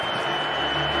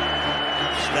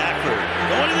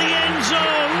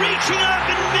reaching up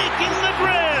and making the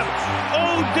grab.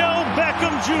 Odell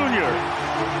Beckham Jr.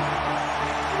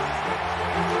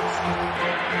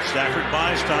 Stafford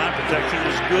buys time. Protection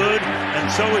is good,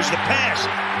 and so is the pass.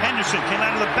 Henderson came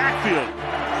out of the backfield.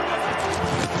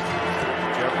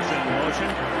 Jefferson in motion.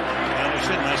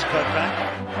 Henderson, nice cutback.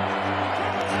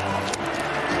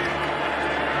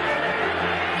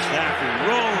 Stafford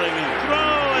rolling and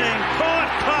throwing. Caught,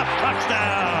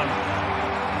 touchdown.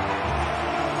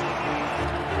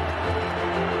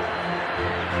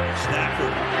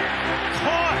 Stafford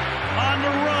caught on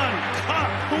the run.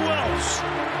 Cup, who else?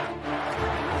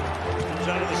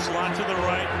 Out of the slot to the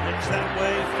right, looks that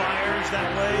way, fires that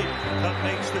way. Cup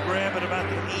makes the grab at about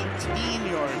the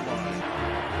 18-yard line.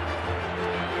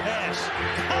 Pass,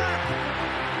 Cup,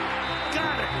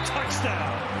 got it,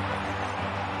 touchdown.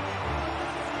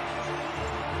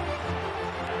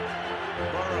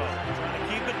 Burrow trying to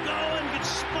keep it going,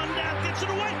 gets spun down, gets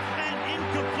it away, and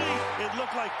incomplete. It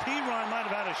looked like P-Ron might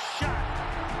have had a shot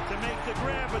to make the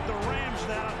grab, but the Rams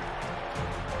now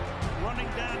running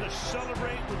down to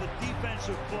celebrate with a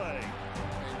defensive play.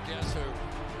 And guess who?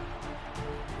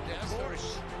 Guess of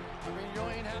course. Who? I mean, you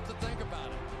don't even have to think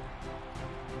about it.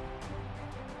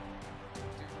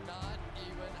 Do not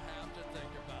even have to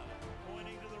think about it.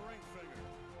 Pointing to the ring finger.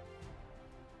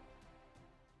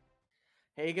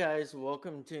 Hey guys,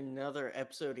 welcome to another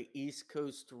episode of East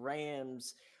Coast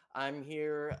Rams. I'm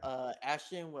here,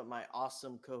 Ashton, with my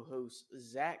awesome co-host,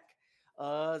 Zac.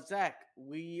 Zac,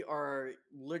 we are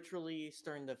literally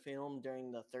starting to film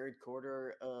during the third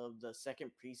quarter of the second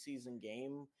preseason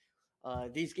game.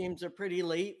 These games are pretty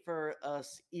late for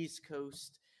us East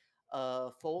Coast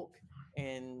folk,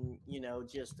 and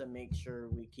just to make sure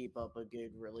we keep up a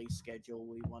good release schedule,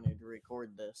 we wanted to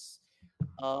record this.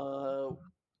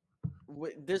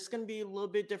 This is going to be a little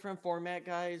bit different format,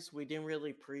 guys. We didn't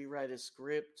really pre-write a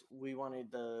script. We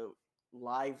wanted to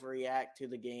live react to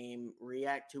the game,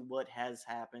 react to what has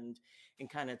happened, and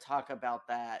kind of talk about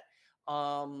that.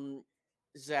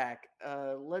 Zac,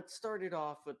 let's start it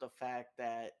off with the fact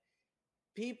that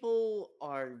people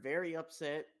are very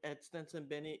upset at Stetson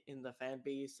Bennett in the fan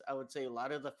base. I would say a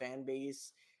lot of the fan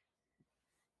base,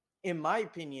 in my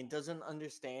opinion, doesn't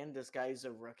understand this guy's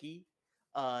a rookie.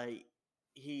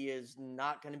 He is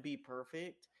not going to be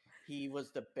perfect. He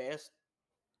was the best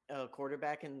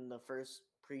quarterback in the first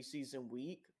preseason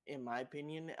week, in my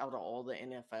opinion, out of all the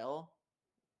NFL.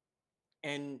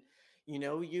 And,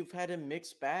 you've had a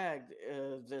mixed bag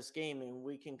this game, and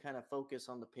we can kind of focus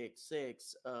on the pick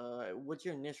six. What's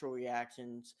your initial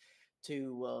reactions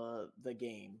to the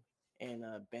game and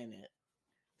Bennett?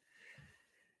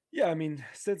 Yeah, I mean,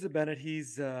 Stetson Bennett,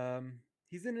 he's in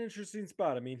an interesting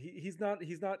spot. I mean, he's not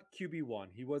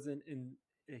QB1. He wasn't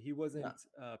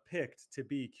picked to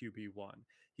be QB1.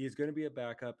 He is going to be a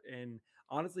backup, and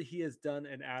honestly, he has done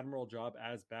an admirable job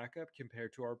as backup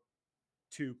compared to our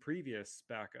two previous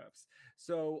backups.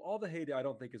 So all the hate, I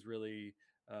don't think, is really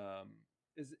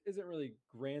isn't really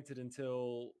granted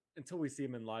until we see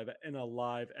him in a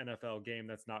live NFL game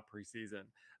that's not preseason,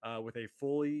 with a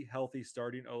fully healthy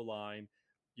starting O-line.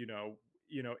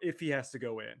 If he has to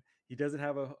go in, he doesn't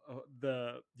have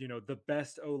the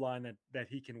best O-line that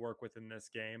he can work with in this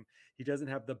game. He doesn't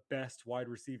have the best wide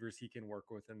receivers he can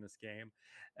work with in this game.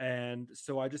 And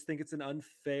so I just think it's an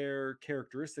unfair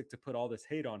characteristic to put all this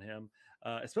hate on him,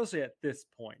 especially at this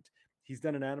point. He's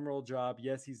done an admirable job.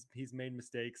 Yes, he's made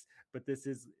mistakes, but this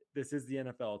is the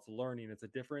NFL. It's learning. It's a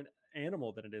different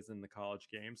animal than it is in the college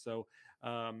game. So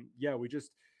we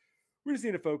just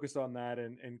need to focus on that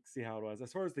and see how it was.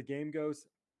 As far as the game goes,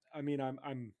 I mean,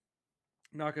 I'm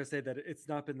not going to say that it's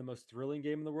not been the most thrilling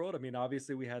game in the world. I mean,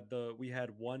 obviously we had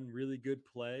one really good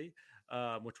play,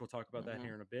 which we'll talk about that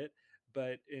here in a bit.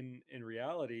 But in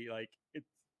reality, like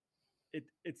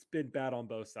it's been bad on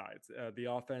both sides. The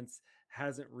offense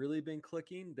hasn't really been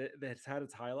clicking. That's had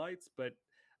its highlights, but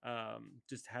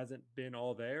just hasn't been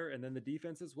all there. And then the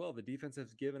defense as well. The defense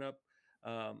has given up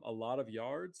a lot of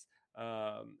yards.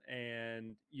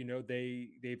 And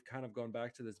they've kind of gone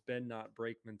back to this bend not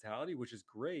break mentality, which is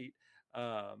great.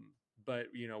 But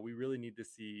we really need to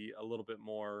see a little bit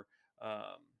more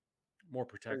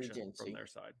protection from their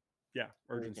side. Yeah.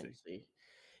 Urgency.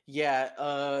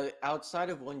 Yeah. Outside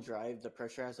of one drive, the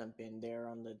pressure hasn't been there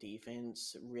on the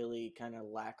defense, really kind of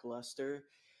lackluster.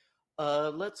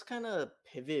 Let's kind of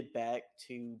pivot back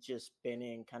to just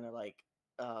Bennett and kind of like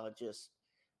just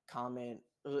comment.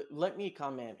 Let me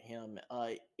comment him.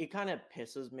 It kind of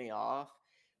pisses me off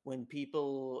when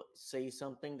people say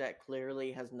something that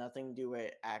clearly has nothing to do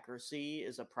with accuracy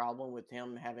is a problem with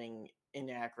him having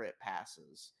inaccurate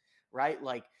passes, right?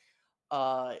 Like,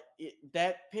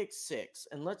 That pick six,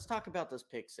 and let's talk about this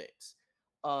pick six.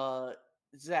 Uh,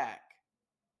 Zach,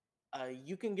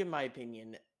 you can give my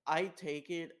opinion. I take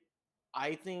it.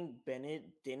 I think Bennett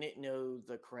didn't know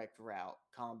the correct route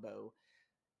combo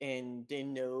and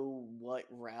didn't know what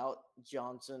route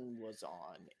Johnson was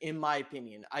on. In my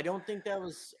opinion, I don't think that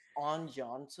was on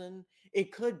Johnson.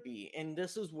 It could be, and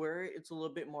this is where it's a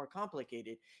little bit more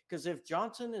complicated because if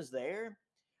Johnson is there,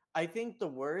 I think the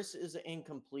worst is an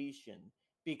incompletion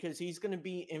because he's going to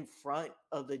be in front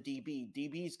of the DB.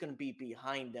 DB is going to be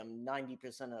behind them 90%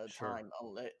 of the Sure. time,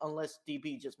 unless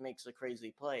DB just makes a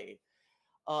crazy play.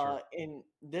 Sure. And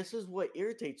this is what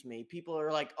irritates me. People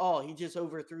are like, "Oh, he just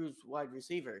overthrew his wide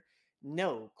receiver."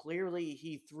 No, clearly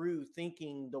he threw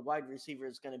thinking the wide receiver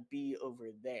is going to be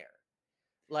over there.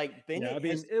 Like Yeah, I Bennett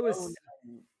mean, has it thrown, was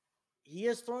he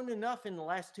has thrown enough in the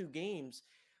last two games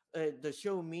to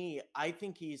show me. I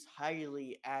think he's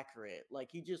highly accurate. Like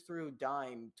he just threw a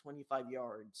dime 25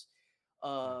 yards yeah.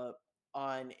 uh,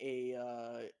 on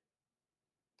a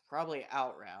probably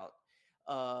out route.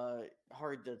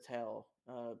 Hard to tell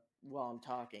while I'm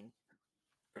talking.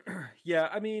 Yeah,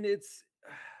 I mean, it's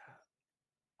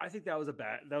I think that was a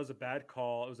bad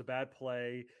call. It was a bad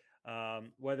play.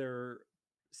 Whether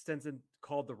Stenson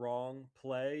called the wrong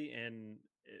play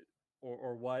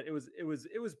or what, it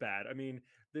was bad. I mean,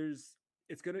 there's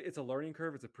it's a learning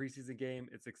curve. It's a preseason game.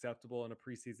 It's acceptable in a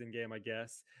preseason game, I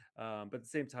guess. But at the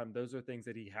same time, those are things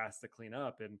that he has to clean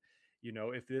up. And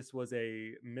if this was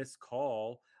a missed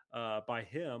call by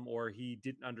him or he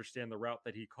didn't understand the route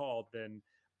that he called, then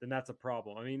that's a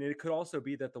problem. I mean, it could also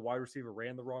be that the wide receiver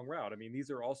ran the wrong route. I mean,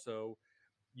 these are also,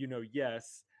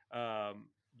 yes,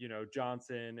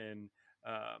 Johnson and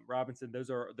Robinson. Those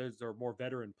are more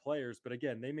veteran players, but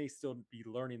again, they may still be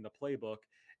learning the playbook,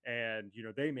 and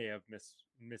they may have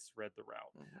misread the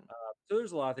route. Mhm. So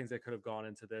there's a lot of things that could have gone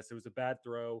into this. It was a bad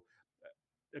throw.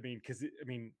 I mean, because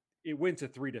it went to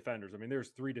three defenders. I mean, there's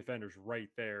three defenders right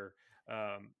there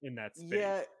in that space.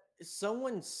 Yeah,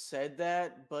 someone said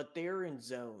that, but they're in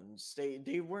zones.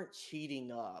 They weren't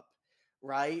cheating up,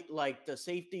 right? Like the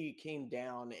safety came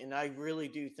down, and I really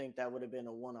do think that would have been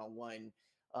a one-on-one.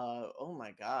 Oh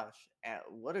my gosh,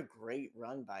 what a great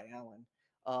run by Allen.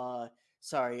 Uh,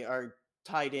 sorry, our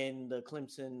tight end, the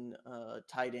Clemson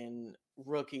tight end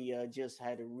rookie, just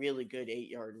had a really good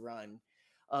 8-yard run.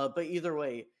 But either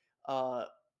way, uh,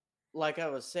 like I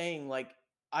was saying, like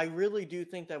I really do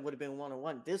think that would have been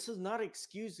 1-on-1. This is not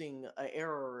excusing an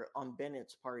error on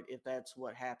Bennett's part if that's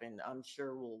what happened. I'm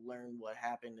sure we'll learn what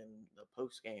happened in the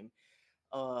post game.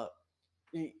 Uh,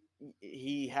 he,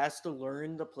 he has to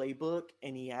learn the playbook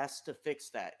and he has to fix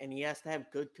that and he has to have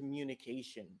good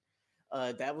communication.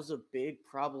 That was a big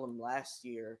problem last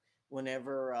year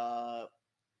whenever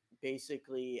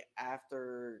basically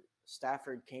after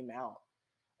Stafford came out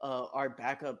our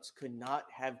backups could not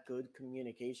have good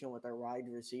communication with our wide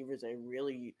receivers. It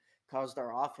really caused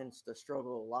our offense to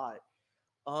struggle a lot.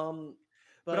 Um,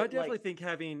 But I but like, definitely think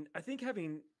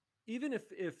having even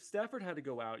if Stafford had to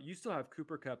go out, you still have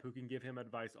Cooper Cup who can give him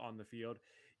advice on the field.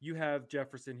 You have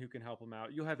Jefferson who can help him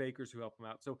out. You'll have Akers who help him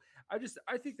out. So I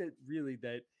think that really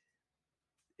that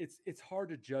it's hard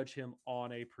to judge him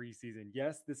on a preseason.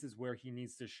 Yes, this is where he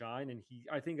needs to shine, and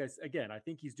I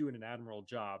think he's doing an admirable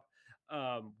job.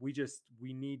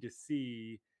 We need to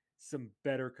see some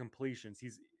better completions.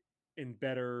 He's in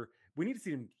better. We need to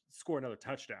see him score another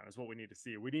touchdown. Is what we need to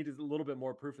see. We need a little bit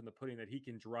more proof in the pudding that he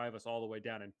can drive us all the way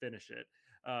down and finish it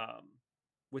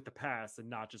with the pass and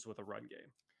not just with a run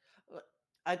game. uh,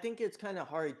 I think it's kind of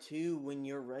hard too when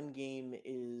your run game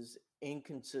is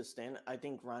inconsistent. I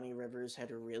think Ronnie Rivers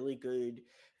had a really good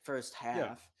first Yeah,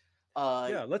 half.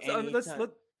 yeah. Let's Anytime,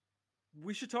 let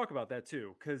We should talk about that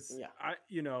too, because yeah,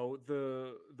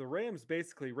 the Rams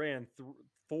basically ran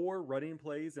four running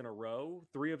plays in a row,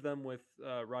 three of them with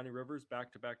Ronnie Rivers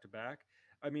back to back to back.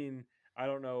 I mean, I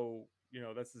don't know,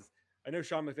 this is. I know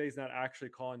Sean McVay's not actually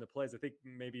calling the plays. I think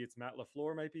maybe it's Matt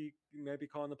LaFleur might be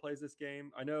calling the plays this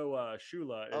game. I know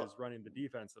Shula oh, is running the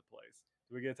defensive plays.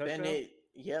 Do we get a touchdown? Bennett,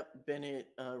 yep, Bennett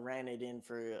ran it in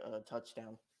for a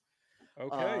touchdown.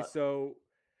 Okay, Uh, so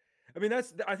I mean,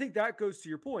 I think that goes to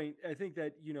your point. I think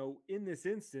that, in this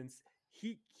instance,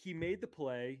 he made the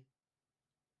play,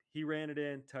 he ran it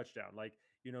in, touchdown. Like,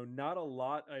 not a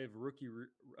lot of rookie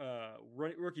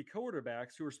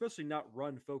quarterbacks who are especially not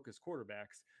run focused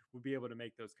quarterbacks would be able to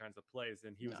make those kinds of plays,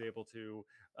 and he no. was able to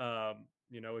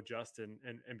adjust and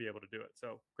be able to do it.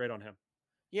 So great on him.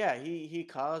 Yeah, he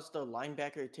caused the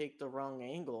linebacker to take the wrong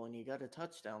angle and he got a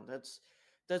touchdown.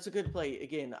 That's a good play.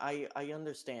 Again, I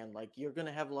understand like you're going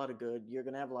to have a lot of good, you're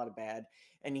going to have a lot of bad,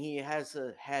 and he has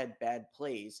had bad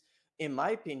plays. in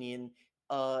my opinion,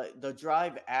 the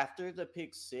drive after the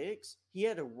pick six, he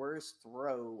had a worse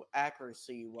throw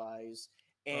accuracy wise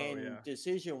Oh and yeah.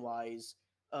 decision wise.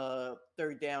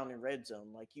 Third down and red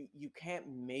zone, like you can't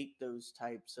make those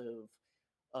types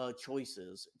of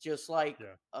choices. Just like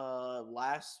Yeah.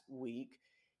 last week,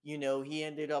 he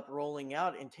ended up rolling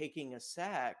out and taking a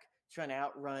sack, trying to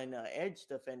outrun an edge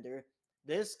defender.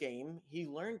 This game, he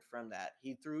learned from that.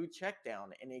 He threw a check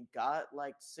down and it got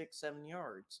like 6, 7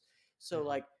 yards. So Hmm.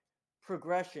 like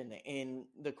progression, and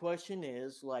the question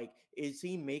is like, is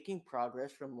he making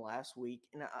progress from last week?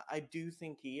 And I do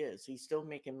think he is. He's still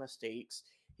making mistakes.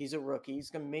 He's a rookie. He's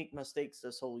gonna make mistakes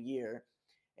this whole year,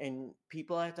 and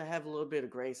people have to have a little bit of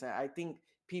grace. And I think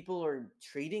people are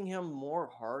treating him more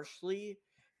harshly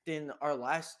than our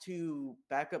last two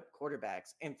backup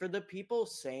quarterbacks. And for the people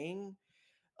saying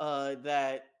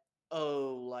that,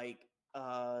 oh, like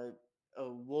uh,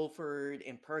 Wolford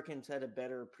and Perkins had a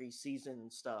better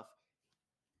preseason stuff,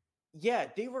 yeah,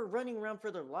 they were running around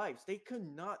for their lives. They could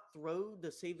not throw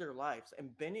to save their lives.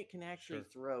 And Bennett can actually Sure.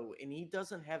 throw, and he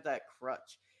doesn't have that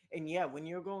crutch. And yeah, when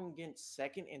you're going against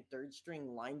second and third string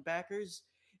linebackers,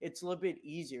 it's a little bit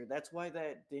easier. That's why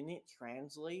that didn't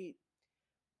translate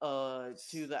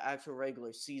to the actual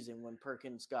regular season when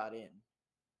Perkins got in.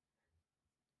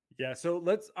 Yeah, so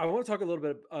I want to talk a little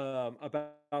bit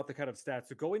about the kind of stats.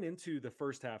 So going into the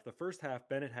first half,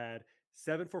 Bennett had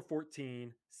 7 for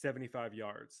 14, 75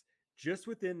 yards. Just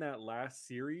within that last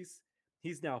series,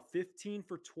 he's now 15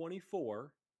 for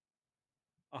 24,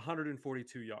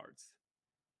 142 yards.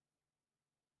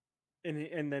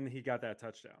 And then he got that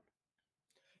touchdown.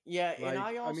 Yeah, and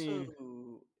Like, I mean,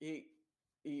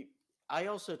 he, I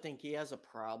also think he has a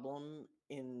problem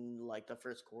in like the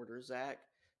first quarter, Zach,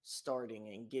 starting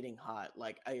and getting hot.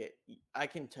 Like I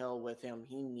can tell with him,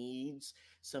 he needs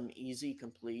some easy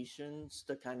completions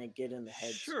to kind of get in the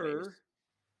headspace. sure,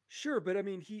 sure, but I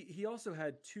mean, he also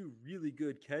had two really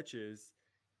good catches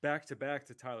back to back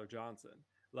to Tyler Johnson.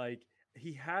 Like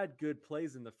he had good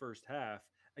plays in the first half.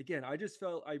 Again, I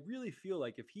really feel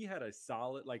like if he had a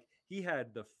solid, like he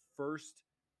had the first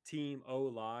team O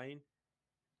line,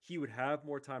 he would have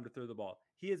more time to throw the ball.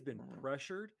 He has been Mhm.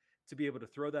 pressured to be able to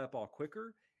throw that ball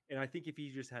quicker, and I think if he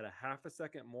just had a half a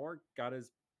second more, got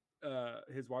his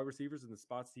wide receivers in the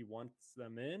spots he wants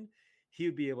them in, he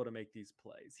would be able to make these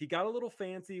plays. He got a little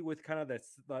fancy with kind of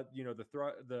this,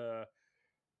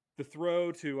 the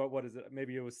throw to what is it?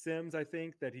 Maybe it was Sims, I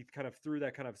think, that he kind of threw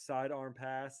that kind of sidearm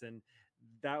pass, and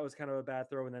that was kind of a bad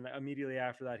throw. And then immediately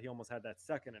after that, he almost had that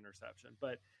second interception.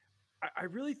 But I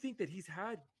really think that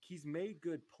he's made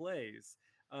good plays.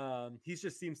 He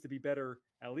just seems to be better,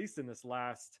 at least in this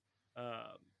last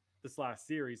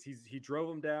series. He drove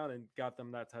them down and got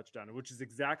them that touchdown, which is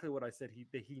exactly what I said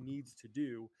that he needs to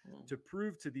do Mhm. to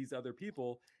prove to these other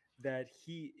people that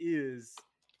he is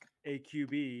a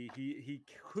QB. He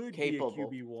could be a Capable.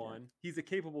 QB Yeah. one. He's a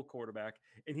capable quarterback,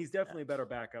 and he's Yeah. definitely a better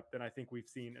backup than I think we've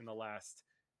seen in the last,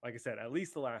 like I said, at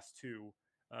least the last two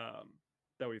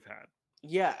that we've had.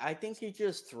 Yeah, I think he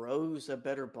just throws a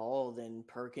better ball than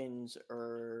Perkins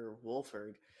or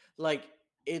Wolford. Like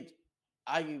it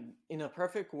I in a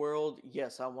perfect world,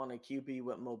 yes, I want a QB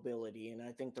with mobility, and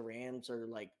I think the Rams are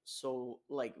like so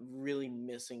like really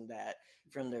missing that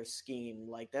from their scheme.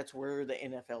 Like that's where the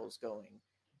NFL is going.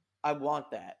 I want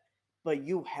that. But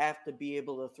you have to be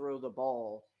able to throw the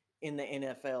ball in the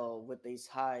NFL with these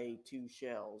high two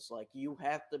shells. Like you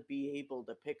have to be able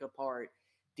to pick apart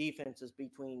defenses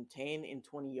between 10 and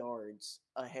 20 yards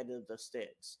ahead of the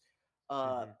sticks.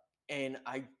 Uh Mm-hmm. and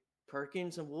I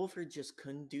Perkins and Wolford just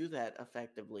couldn't do that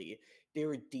effectively. They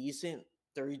were decent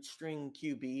third string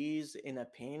QBs in a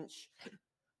pinch,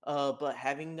 but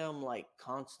having them like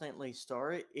constantly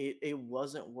start, it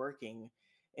wasn't working.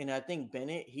 And I think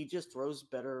Bennett, he just throws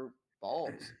better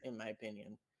balls, in my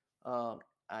opinion.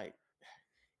 I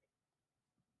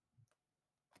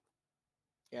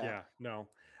yeah, Yeah, no.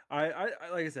 Like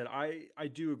I said, I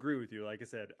do agree with you. Like I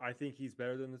said, I think he's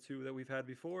better than the two that we've had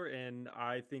before, and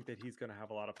I think that he's going to have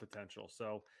a lot of potential.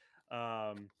 So,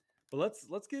 but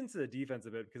let's get into the defense a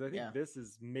bit because I yeah. think this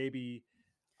is maybe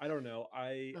I don't know.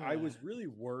 I was really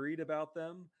worried about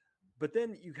them, but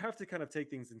then you have to kind of take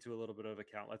things into a little bit of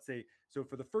account. Let's say so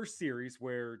for the first series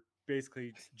where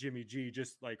basically Jimmy G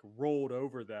just like rolled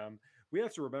over them, we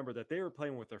have to remember that they were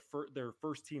playing with their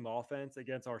first team offense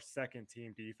against our second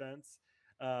team defense,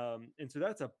 and so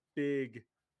that's a big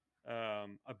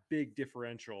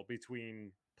differential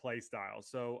between play styles.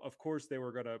 So of course they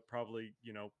were going to probably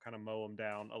kind of mow them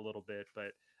down a little bit,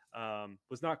 but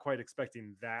was not quite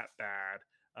expecting that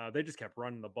bad. They just kept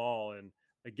running the ball, and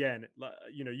again,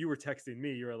 you were texting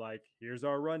me. You were like, "Here's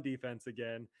our run defense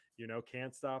again.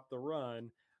 Can't stop the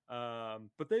run."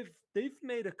 But they've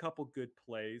made a couple good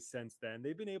plays since then.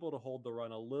 They've been able to hold the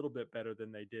run a little bit better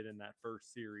than they did in that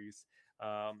first series,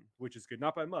 which is good.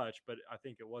 Not by much, but I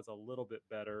think it was a little bit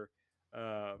better.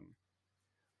 Um,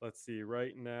 let's see.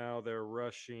 Right now they're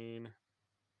rushing.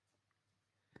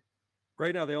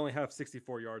 Right now they only have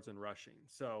 64 yards in rushing,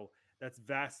 so that's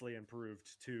vastly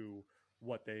improved to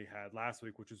what they had last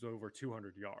week, which was over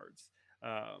 200 yards.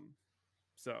 Um,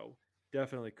 so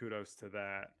definitely kudos to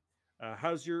that.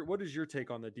 What is your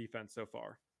take on the defense so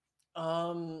far?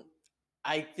 Um,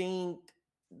 I think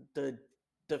the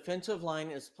defensive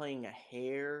line is playing a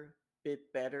hair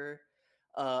bit better.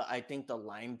 I think the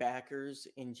linebackers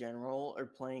in general are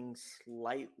playing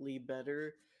slightly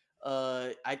better.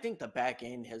 I think the back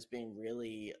end has been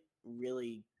really,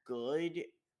 really good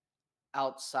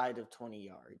outside of 20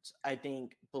 yards. I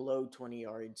think below 20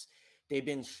 yards, they've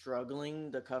been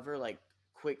struggling to cover like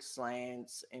quick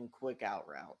slants and quick out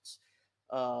routes.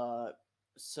 Uh,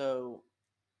 so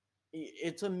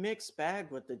it's a mixed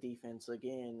bag with the defense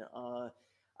again.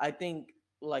 I think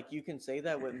like you can say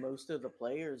that with most of the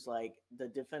players, like the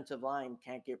defensive line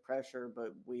can't get pressure,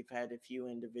 but we've had a few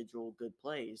individual good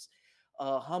plays.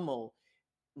 Hummel,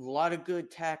 a lot of good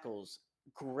tackles,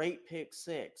 great pick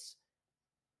six,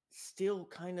 still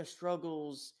kind of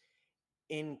struggles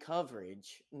in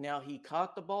coverage. Now he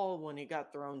caught the ball when it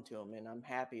got thrown to him, and I'm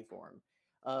happy for him.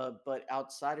 But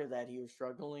outside of that, he was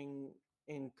struggling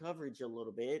in coverage a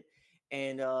little bit,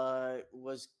 and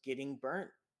was getting burnt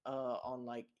on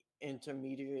like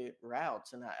intermediate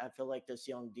routes. And I feel like this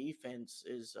young defense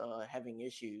is having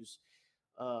issues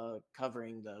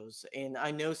covering those. And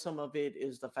I know some of it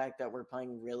is the fact that we're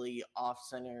playing really off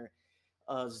center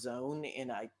zone,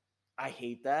 and I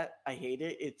hate that. I hate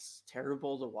it. It's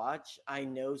terrible to watch. I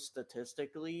know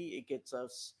statistically it gets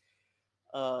us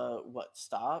what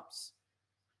stops.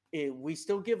 We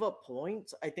still give up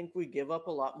points. I think we give up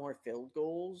a lot more field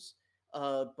goals,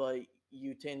 but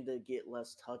you tend to get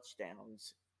less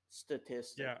touchdowns Yeah.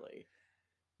 statistically.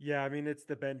 Yeah, I mean it's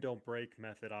the bend don't break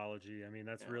methodology. I mean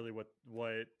that's Yeah. really what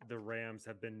the Rams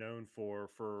have been known for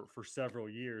several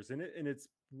years, and it's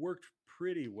worked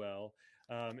pretty well.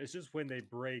 It's just when they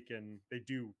break and they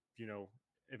do,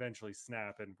 eventually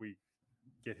snap, and we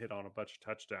get hit on a bunch of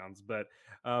touchdowns. But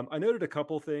I noted a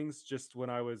couple things just when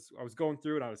I was going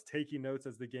through and I was taking notes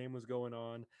as the game was going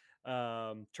on.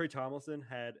 Trey Tomlinson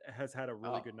has had a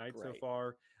really Oh, good night so great.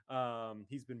 far.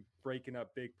 He's been breaking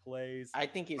up big plays. I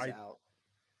think he's I out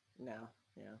now.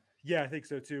 Yeah. Yeah, I think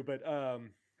so too. But I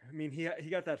mean, he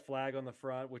got that flag on the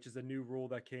front, which is a new rule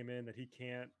that came in that he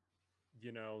can't,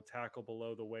 tackle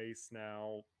below the waist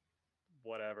now.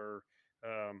 Whatever,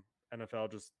 NFL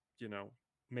just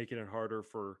making it harder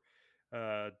for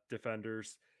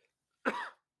defenders.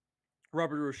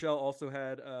 Robert Rochelle also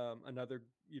had another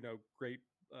great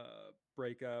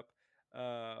breakup.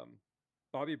 Um,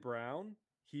 Bobby Brown,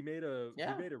 he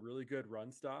Yeah. made a really good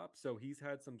run stop, so he's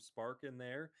had some spark in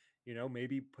there.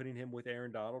 Maybe putting him with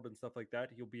Aaron Donald and stuff like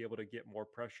that, he'll be able to get more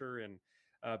pressure and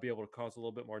be able to cause a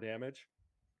little bit more damage.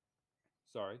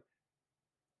 Sorry.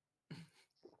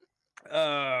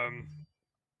 Um,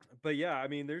 but yeah, I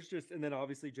mean, there's just, and then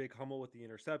obviously Jake Hummel with the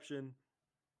interception.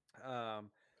 Um,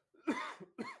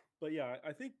 but yeah,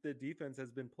 I think the defense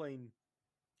has been playing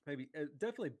maybe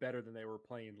definitely better than they were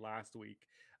playing last week.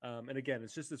 And again,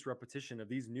 it's just this repetition of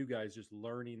these new guys just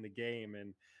learning the game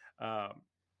and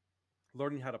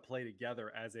learning how to play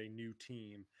together as a new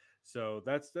team. So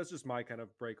that's just my kind of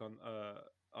break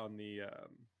on the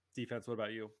defense. What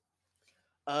about you?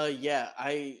 Yeah,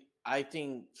 I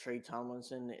think Trey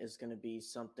Tomlinson is going to be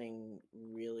something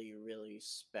really really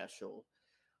special.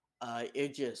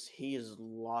 It just he is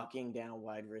locking down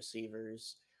wide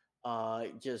receivers.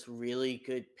 Just really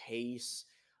good pace.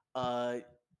 Uh,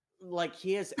 like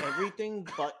he has everything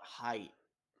but height,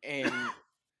 and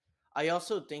I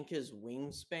also think his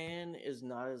wingspan is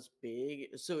not as big,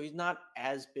 so he's not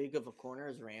as big of a corner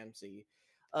as Ramsey.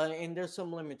 And there's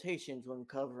some limitations when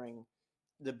covering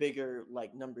the bigger,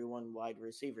 like number one wide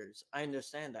receivers. I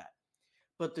understand that,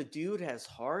 but the dude has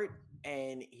heart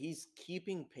and he's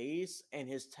keeping pace, and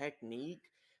his technique,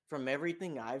 from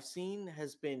everything I've seen,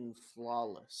 has been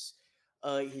flawless.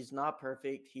 He's not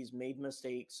perfect. He's made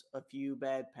mistakes, a few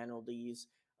bad penalties.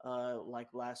 Like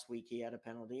last week, he had a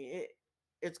penalty.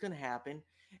 It's gonna happen,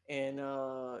 and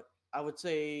I would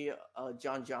say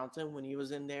John Johnson, when he was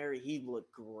in there, he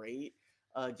looked great.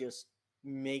 Just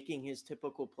making his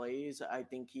typical plays. I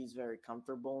think he's very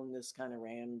comfortable in this kind of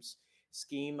Rams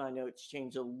scheme. I know it's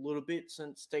changed a little bit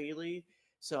since Staley,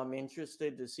 So I'm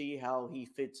interested to see how he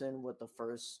fits in with the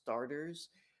first starters.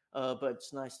 But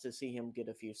it's nice to see him get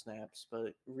a few snaps.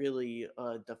 But really,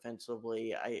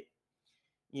 defensively,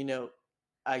 you know,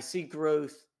 I see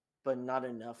growth, but not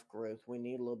enough growth. We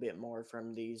need a little bit more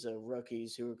from these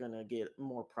rookies who are going to get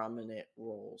more prominent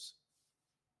roles.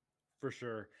 For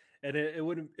sure. And it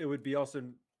would be also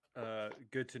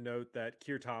good to note that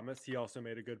Keir Thomas, he also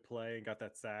made a good play and got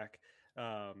that sack.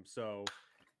 So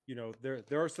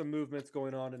there are some movements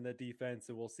going on in the defense,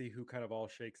 and we'll see who kind of all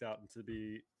shakes out into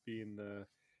being the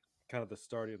kind of the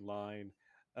starting line.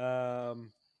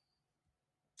 Um,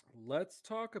 let's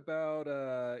talk about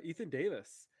Ethan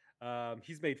Davis.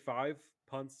 He's made 5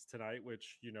 punts tonight,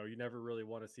 which you never really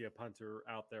want to see a punter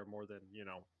out there more than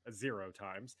a 0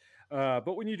 times.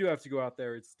 But when you do have to go out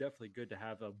there, it's definitely good to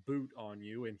have a boot on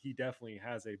you, and he definitely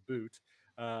has a boot.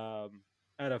 Out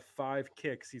of 5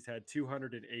 kicks, he's had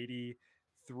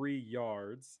 283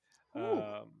 yards. Ooh,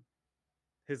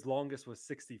 His longest was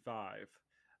 65.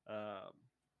 Um,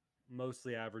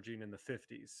 Mostly averaging in the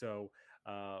 50s. So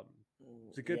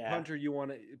it's a good yeah, punter you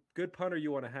want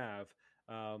to have.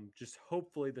 Just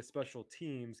hopefully the special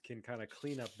teams can kind of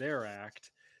clean up their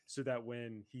act so that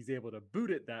when he's able to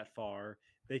boot it that far,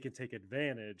 they can take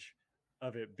advantage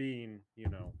of it being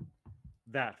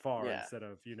that far yeah. instead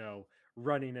of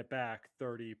running it back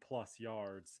 30 plus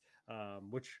yards,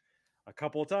 which a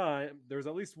couple of times there's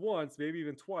at least once, maybe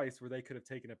even twice, where they could have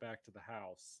taken it back to the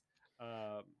house.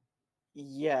 um,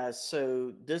 Yeah,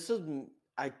 so this is,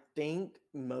 I think,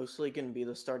 mostly going to be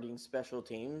the starting special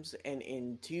teams. And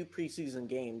in 2 preseason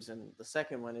games, and the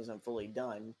second one isn't fully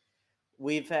done,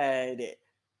 we've had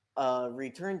a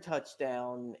return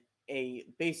touchdown, a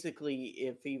basically,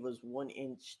 if he was 1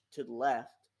 inch to the left,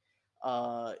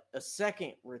 a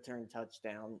second return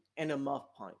touchdown, and a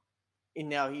muff punt. And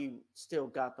now he still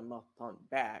got the muff punt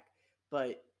back,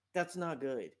 but that's not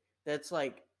good. That's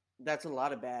like, that's a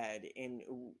lot of bad. And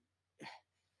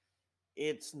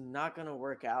it's not going to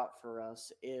work out for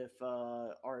us if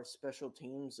our special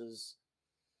teams is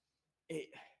it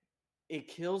it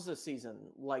kills the season.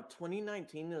 Like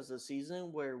 2019 is a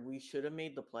season where we should have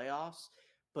made the playoffs,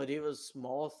 but it was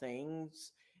small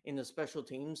things in the special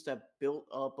teams that built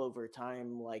up over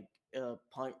time, like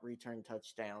punt return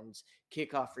touchdowns,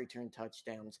 kickoff return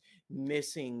touchdowns,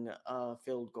 missing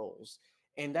field goals,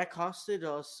 and that costed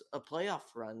us a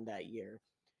playoff run that year.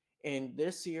 And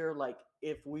this year, like,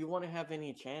 if we want to have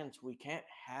any chance, we can't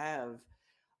have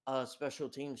a special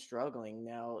team struggling.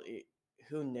 Now,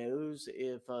 who knows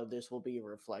if this will be a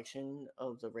reflection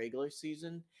of the regular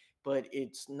season, but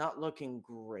it's not looking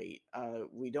great.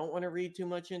 We don't want to read too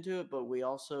much into it, but we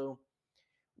also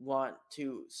want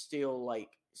to still like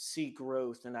see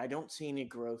growth, and I don't see any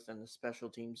growth in the special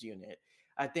teams unit.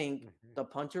 I think mhm. the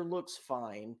punter looks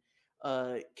fine.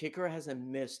 Kicker hasn't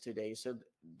missed today, so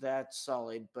that's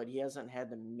solid, but he hasn't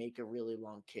had to make a really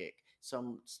long kick. So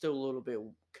I'm still a little bit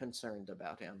concerned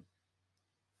about him.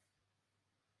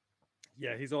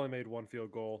 Yeah, he's only made 1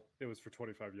 field goal. It was for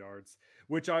 25 yards,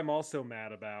 which I'm also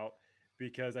mad about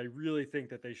because I really think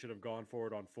that they should have gone for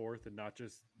it on 4th and not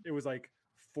just, it was like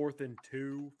 4th and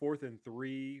 2, 4th and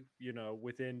 3,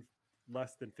 within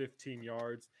less than 15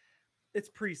 yards. It's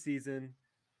preseason.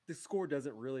 The score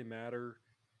doesn't really matter.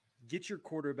 Get your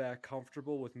quarterback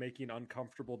comfortable with making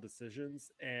uncomfortable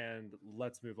decisions and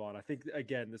let's move on. I think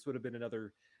again, this would have been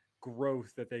another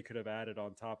growth that they could have added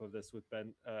on top of this with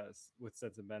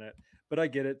Stetson Bennett. But I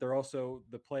get it. They're also,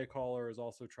 the play caller is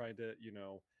also trying to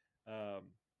um,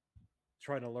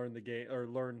 trying to learn the game or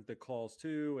learn the calls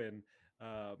too, and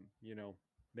um, you know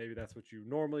maybe that's what you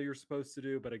normally you're supposed to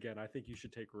do. But again, I think you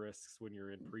should take risks when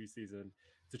you're in preseason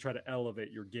to try to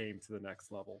elevate your game to the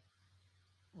next level.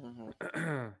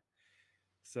 Hmm.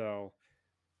 So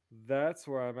that's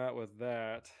where I'm at with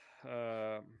that.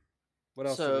 Um, what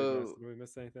else did we miss? So, Did we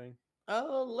miss anything?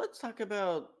 let's talk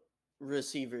about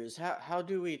receivers. How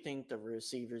do we think the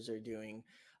receivers are doing?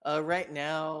 Right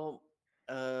now,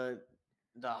 uh,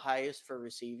 the highest for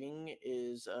receiving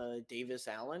is Davis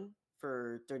Allen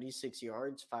for 36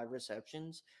 yards, 5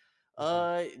 receptions.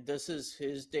 Mm-hmm. This is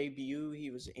his debut. He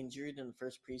was injured in the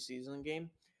first preseason game.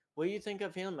 What do you think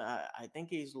of him? I think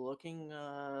he's looking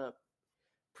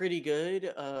pretty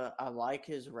good. I like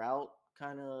his route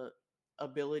kind of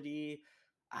ability.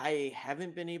 I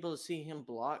haven't been able to see him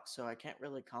block, so I can't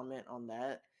really comment on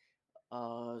that.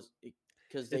 Because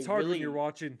It's they hard when you're really,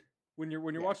 watching when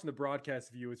you're yeah. watching the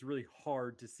broadcast view. It's really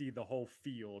hard to see the whole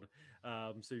field,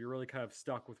 so you're really kind of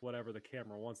stuck with whatever the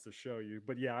camera wants to show you.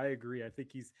 But yeah, I agree. I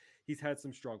think he's had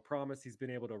some strong promise. He's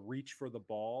been able to reach for the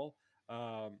ball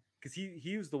because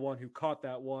he was the one who caught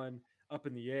that one. up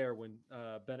in the air when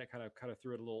Bennett kind of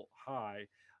threw it a little high.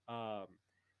 Um,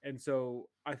 and so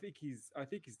I think he's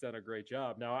done a great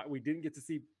job. Now we didn't get to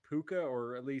see Puka,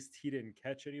 or at least he didn't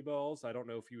catch any balls. I don't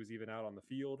know if he was even out on the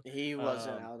field. He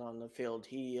wasn't out on the field.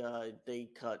 They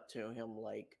cut to him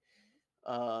like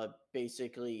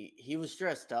basically he was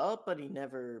dressed up, but he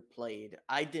never played.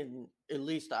 At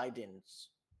least I didn't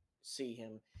see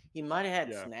him. He might have had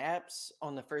Yeah, snaps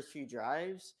on the first few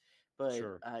drives, but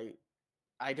sure.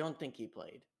 I don't think he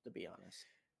played, to be honest.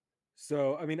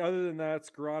 So, I mean, other than that,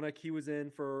 Skoranek, he was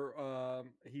in for,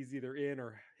 he's either in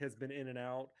or has been in and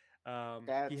out.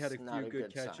 He had That's a not few a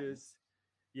good good sign. catches.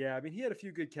 Yeah, I mean, he had a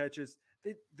few good catches.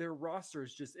 Their roster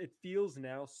is just, it feels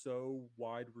now so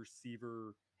wide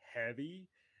receiver heavy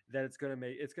that it's going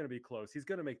to be close. He's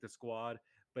going to make the squad,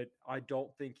 but I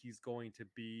don't think he's going to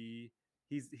be,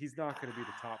 he's not going to be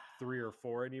the top 3 or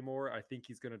 4 anymore. I think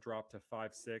he's going to drop to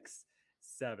 5, 6,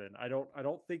 7. I don't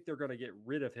think they're going to get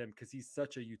rid of him because he's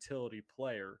such a utility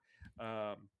player.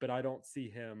 But I don't see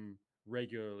him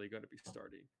regularly going to be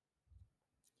starting.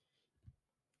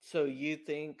 So you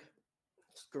think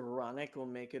Skoranek will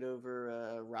make it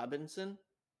over Robinson?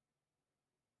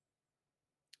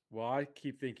 Well, I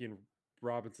keep thinking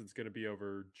Robinson's going to be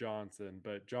over Johnson,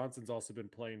 but Johnson's also been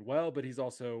playing well, but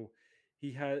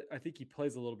I think he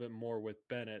plays a little bit more with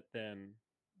Bennett than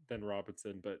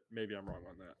Robinson, but maybe I'm wrong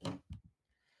on that.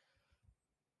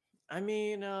 I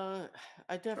mean, I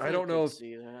I definitely don't know could if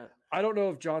see that. I don't know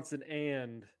if Johnson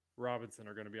and Robinson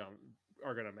are going to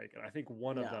make it. I think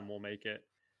one of No, them will make it.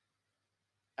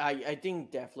 I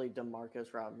think definitely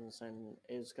Demarcus Robinson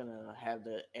is gonna have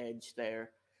the edge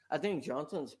there. I think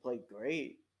Johnson's played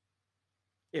great.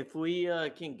 If we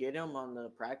can get him on the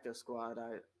practice squad,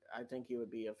 I think he would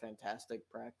be a fantastic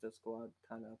practice squad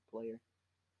kind of player.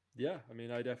 Yeah, I mean,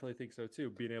 I definitely think so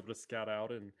too. Being able to scout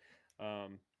out and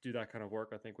do that kind of work,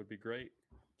 I think would be great.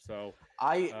 So,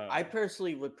 I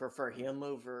personally would prefer him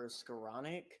over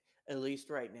Skoranek, at least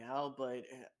right now, but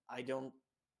I don't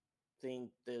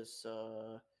think this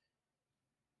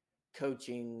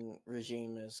coaching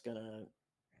regime is gonna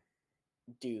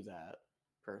do that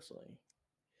personally.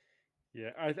 yeah,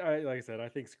 I like I said, I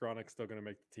think Skronek's still going to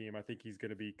make the team. I think he's going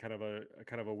to be kind of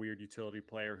a weird utility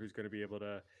player who's going to be able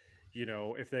to,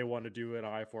 if they want to do an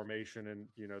I formation and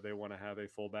they want to have a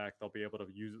fullback, they'll be able to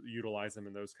utilize him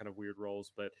in those kind of weird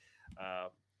roles. But I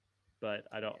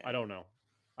don't know.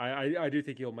 I do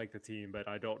think he'll make the team, but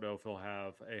I don't know if he'll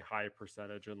have a high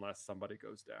percentage unless somebody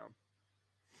goes down.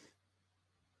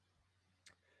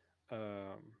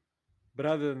 But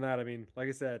other than that, I mean, like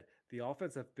I said, the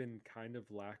offense have been kind of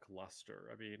lackluster.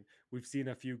 I mean, we've seen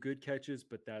a few good catches,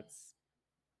 but that's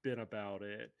been about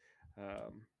it.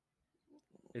 Um,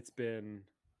 it's been,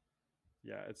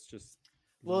 yeah, it's just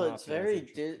Well, not been as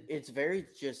interesting. it's very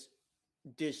just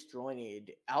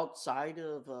disjointed. Outside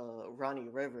of Ronnie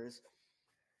Rivers,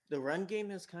 the run game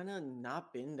has kind of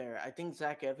not been there. I think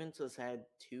Zach Evans has had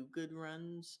 2 good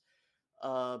runs,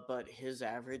 but his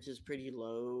average is pretty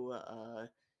low.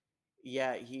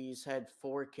 Yeah, he's had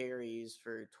 4 carries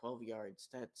for 12 yards.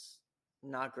 That's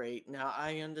not great. Now,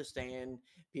 I understand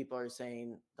people are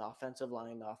saying the offensive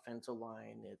line,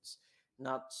 it's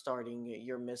not starting.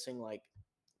 You're missing like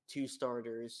 2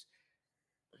 starters.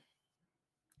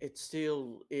 It's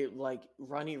still it like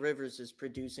Ronnie Rivers is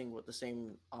producing with the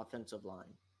same offensive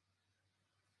line.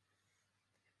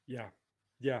 Yeah,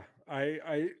 yeah,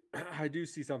 I I do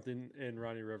see something in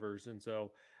Ronnie Rivers, and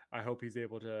so I hope he's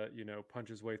able to punch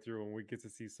his way through, and we get to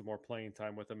see some more playing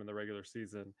time with him in the regular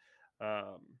season.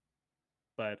 Um,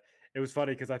 but it was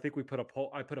funny because I think we put a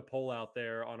poll. I put a poll out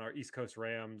there on our East Coast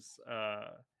Rams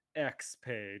X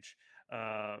page,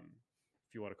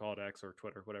 if you want to call it X or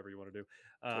Twitter, whatever you want to do.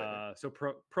 Twitter. So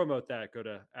promote that. Go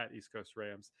to at East Coast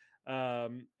Rams,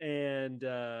 and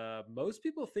most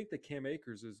people think that Cam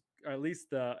Akers is at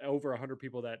least over 100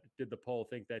 people that did the poll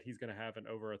think that he's going to have an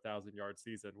over 1,000-yard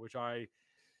season, which I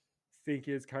think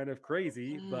is kind of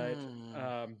crazy. But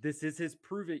Hmm. this is his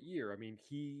prove it year. I mean,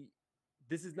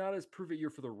 this is not his prove it year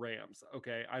for the Rams.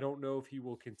 Okay, I don't know if he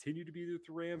will continue to be with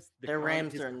the Rams. The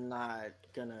Rams are not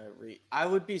gonna I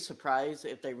would be surprised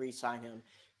if they re-sign him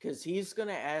because he's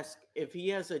gonna ask if he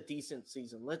has a decent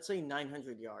season. Let's say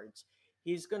 900 yards.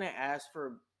 He's gonna ask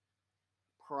for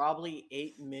probably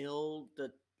 8 mil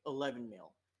to 11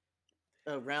 mil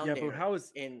around Yeah, but there,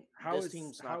 and this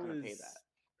team's not gonna pay that.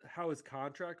 how his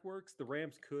contract works? The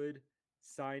Rams could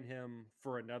sign him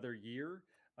for another year,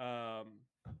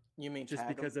 You mean just tag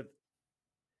him? because of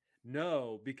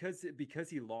no, because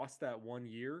he lost that 1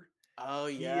 year. Oh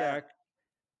He yeah, act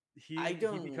I he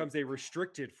don't. becomes a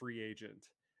restricted free agent,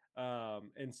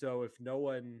 and so if no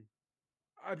one,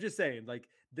 I'm just saying, like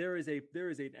there is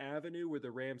an avenue where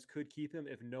the Rams could keep him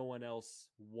if no one else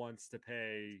wants to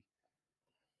pay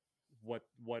what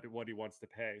he wants to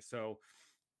pay. So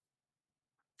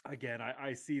again,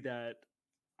 I see that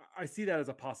as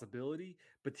a possibility,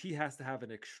 but he has to have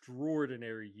an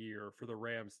extraordinary year for the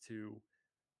Rams to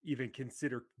even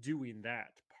consider doing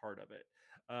that part of it.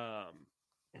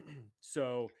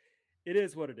 So it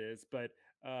is what it is, but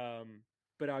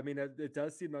I mean, it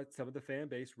does seem like some of the fan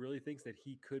base really thinks that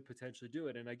he could potentially do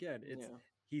it. And again, Yeah.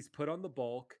 he's put on the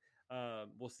bulk.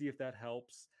 We'll see if that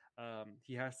helps.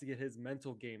 He has to get his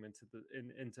mental game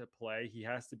into play. He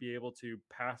has to be able to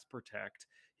pass protect.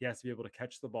 He has to be able to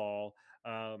catch the ball.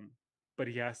 But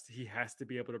he has to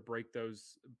be able to break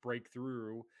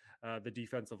through the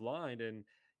defensive line. And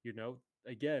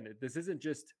again, this isn't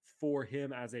just for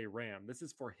him as a Ram. This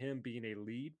is for him being a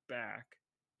lead back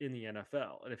in the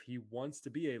NFL. And if he wants to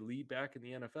be a lead back in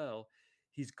the NFL,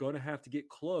 he's going to have to get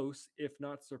close, if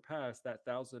not surpass that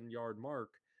 1,000-yard mark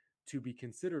to be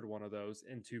considered one of those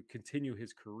and to continue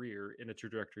his career in a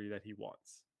trajectory that he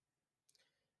wants.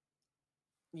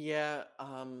 Yeah,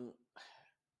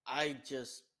 I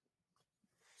just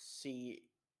see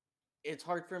it's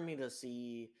hard for me to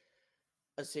see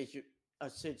a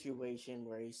situation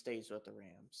where he stays with the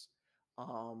Rams.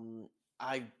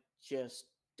 I just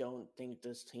don't think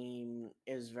this team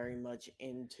is very much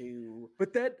into.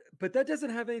 But that doesn't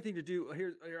have anything to do.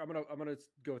 Here I'm gonna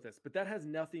go with this. But that has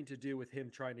nothing to do with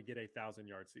him trying to get a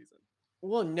 1,000-yard season.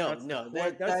 Well, no, That's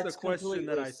the that's question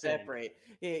that completely I think. separate.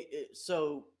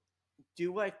 So,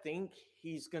 do I think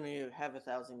he's going to have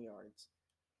 1,000 yards?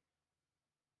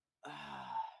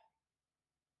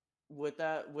 With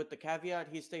the caveat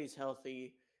he stays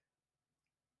healthy,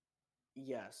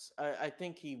 yes, I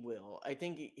think he will. I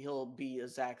think he'll be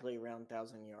exactly around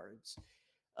 1,000 yards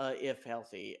if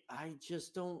healthy. I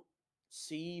just don't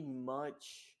see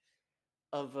much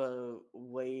of a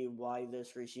way why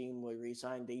this regime would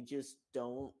resign. They just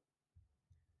don't.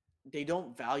 They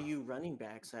don't value running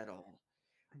backs at all.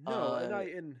 No, Uh,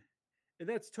 and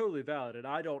that's totally valid. And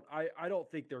I don't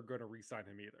think they're going to re-sign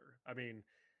him either. I mean,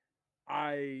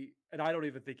 I don't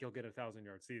even think he'll get a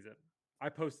 1,000-yard season. I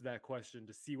posted that question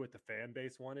to see what the fan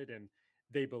base wanted, and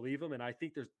they believe him. And I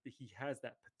think he has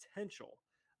that potential.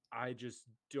 I just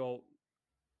don't.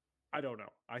 I don't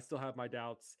know. I still have my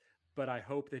doubts, but I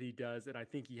hope that he does, and I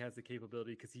think he has the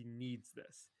capability because he needs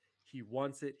this. He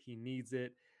wants it. He needs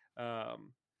it. yeah.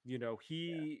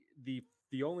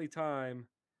 The only time.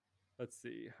 Let's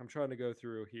see. I'm trying to go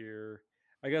through here.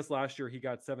 I guess last year he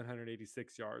got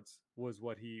 786 yards was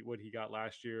what he got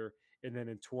last year, and then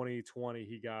in 2020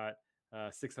 he got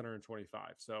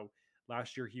 625. So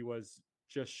last year he was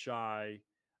just shy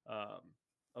um,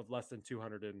 of less than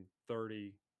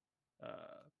 230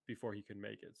 before he can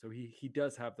make it. So he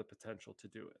does have the potential to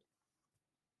do it.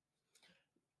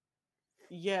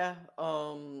 Yeah,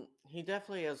 he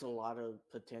definitely has a lot of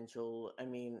potential. I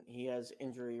mean, he has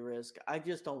injury risk. I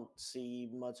just don't see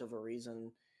much of a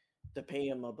reason to pay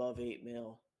him above 8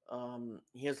 mil.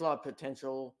 He has a lot of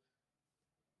potential.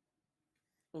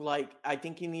 Like, I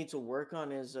think he needs to work on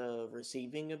his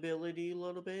receiving ability a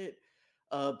little bit.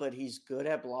 But he's good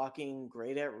at blocking,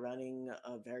 great at running,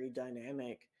 very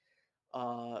dynamic.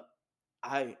 Uh,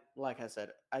 like I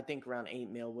said, I think around 8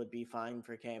 mil would be fine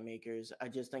for Cam Akers. I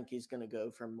just think he's going to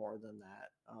go for more than that.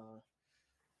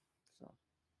 So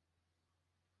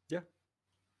Yeah.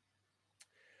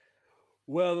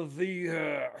 Well,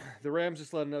 the Rams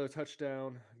just let another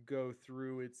touchdown go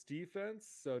through its defense,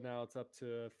 so now it's up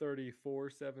to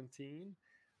 34-17.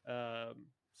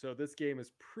 So this game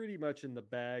is pretty much in the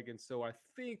bag, and so I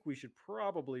think we should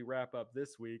probably wrap up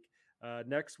this week.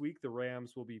 Next week, the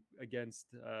Rams will be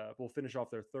will finish off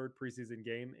their third preseason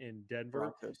game in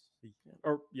Denver. Broncos.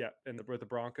 Yeah. With the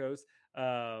Broncos.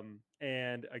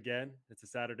 And again, it's a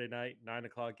Saturday night, 9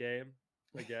 o'clock game.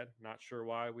 Again, not sure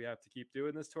why we have to keep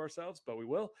doing this to ourselves, but we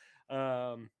will.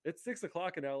 It's 6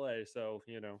 o'clock in LA, so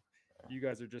you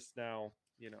guys are just now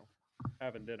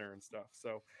having dinner and stuff.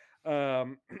 So,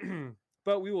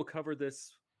 but we will cover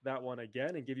that one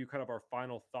again and give you kind of our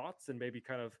final thoughts and maybe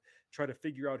kind of try to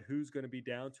figure out who's going to be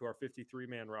down to our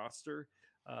 53-man roster.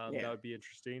 That would be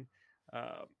interesting.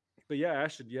 But yeah,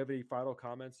 Ashton, do you have any final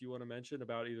comments you want to mention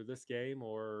about either this game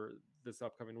or this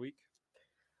upcoming week?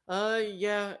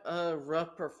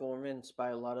 Rough performance by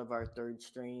a lot of our third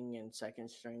string and second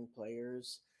string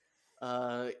players.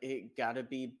 It got to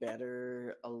be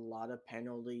better. A lot of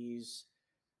penalties,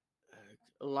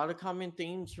 a lot of common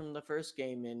themes from the first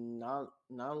game, and not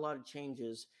a lot of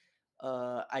changes.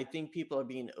 I think people are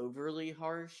being overly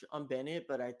harsh on Bennett,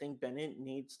 but I think Bennett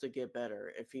needs to get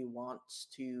better if he wants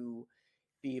to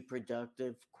be a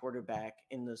productive quarterback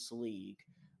in this league.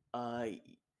 Uh,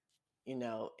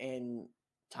 and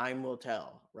time will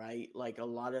tell, right? Like a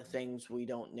lot of things we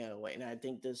don't know, and I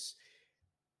think this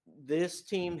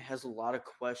team has a lot of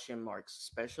question marks,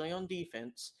 especially on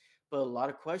defense, but a lot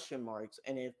of question marks.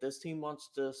 And if this team wants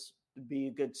to be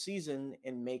a good season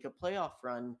and make a playoff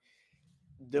run,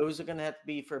 those are going to have to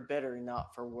be for better,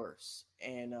 not for worse.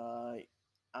 And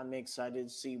I'm excited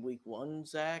to see week one,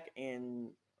 Zach. And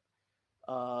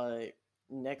uh,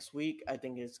 next week, I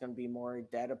think it's going to be more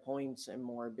data points and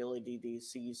more ability to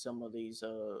see some of these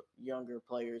younger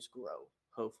players grow,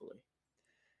 hopefully.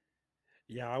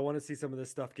 Yeah, I want to see some of this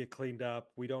stuff get cleaned up.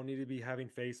 We don't need to be having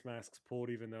face masks pulled,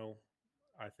 even though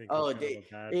I think it's Oh,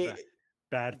 kind of a eh,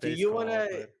 bad do face you want call.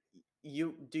 to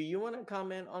But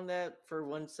comment on that for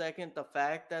 1 second? The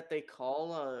fact that they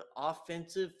call a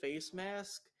offensive face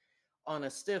mask on a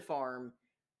stiff arm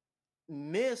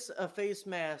miss a face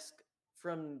mask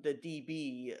from the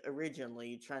DB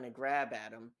originally trying to grab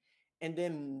at him, and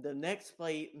then the next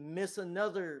play miss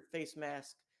another face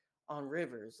mask on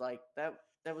Rivers. Like that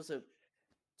was a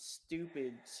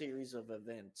stupid series of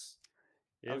events.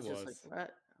 I it was just like,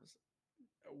 was,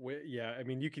 what? yeah. I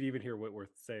mean, you could even hear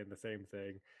Whitworth saying the same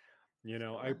thing.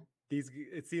 Uh,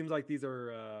 It seems like these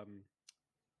are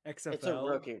it's a XFL,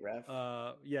 rookie ref.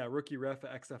 yeah, rookie ref,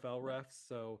 XFL Yeah. refs.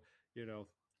 So you know,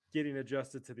 getting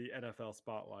adjusted to the NFL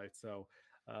spotlight. So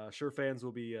sure, fans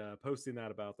will be posting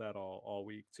about that all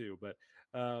week too.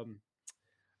 Um,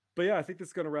 but yeah, I think this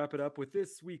is going to wrap it up with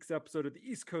this week's episode of the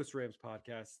East Coast Rams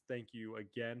podcast. Thank you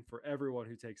again for everyone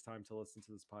who takes time to listen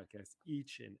to this podcast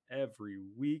each and every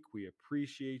week. We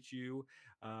appreciate you.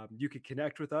 You can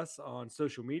connect with us on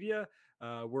social media.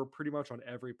 We're pretty much on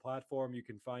every platform. You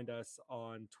can find us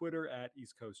on Twitter at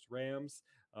East Coast Rams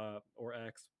or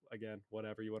X, again,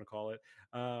 whatever you want to call it.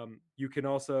 You can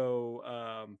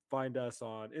also find us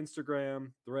on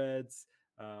Instagram, Threads,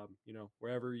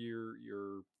 wherever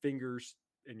your fingers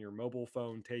and your mobile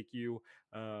phone take you.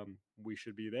 We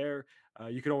should be there.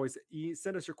 You can always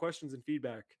send us your questions and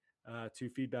feedback to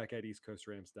feedback at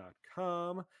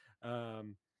eastcoastrams.com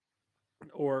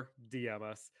or DM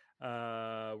us.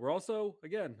 We're also,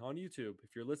 again, on YouTube.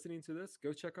 If you're listening to this,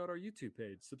 go check out our YouTube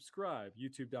page. Subscribe,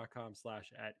 youtube.com/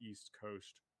 at East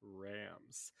Coast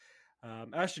Rams.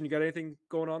 Ashton, you got anything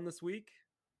going on this week?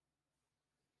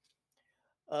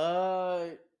 Uh,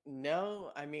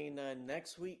 no. I mean,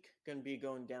 next week gonna be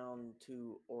going down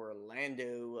to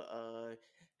Orlando.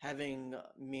 Having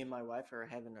me and my wife are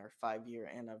having our 5 year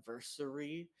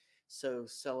anniversary, so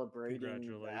celebrating that.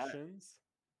 Congratulations.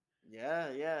 Yeah,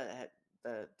 yeah.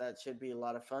 That should be a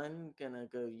lot of fun. Gonna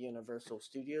go Universal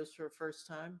Studios for the first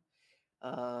time.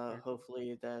 Very cool.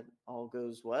 Hopefully that all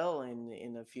goes well. And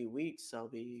in a few weeks, I'll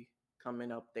be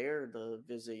coming up there to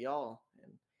visit y'all.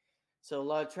 And so a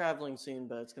lot of traveling soon,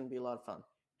 but it's gonna be a lot of fun.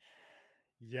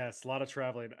 Yes, a lot of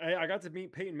traveling. I got to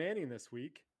meet Peyton Manning this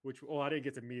week, which, well, I didn't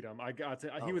get to meet him. He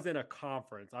Oh, was in a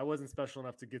conference. I wasn't special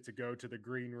enough to get to go to the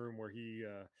green room where he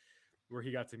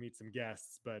got to meet some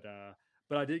guests, but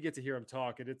I did get to hear him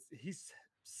talk, and he's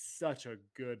such a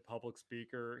good public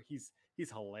speaker. He's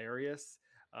hilarious,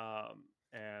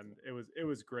 and it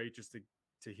was great just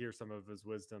to hear some of his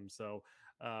wisdom. So,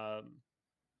 um,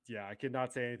 yeah, I could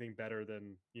not say anything better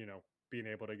than being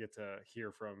able to get to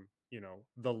hear from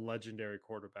the legendary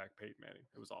quarterback Peyton Manning.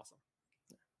 It was awesome,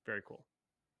 very cool.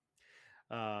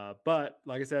 But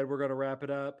like I said, we're gonna wrap it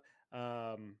up.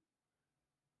 Um,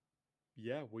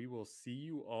 yeah, we will see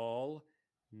you all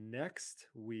next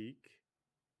week.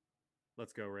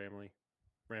 Let's go, Ramley.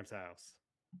 Rams house.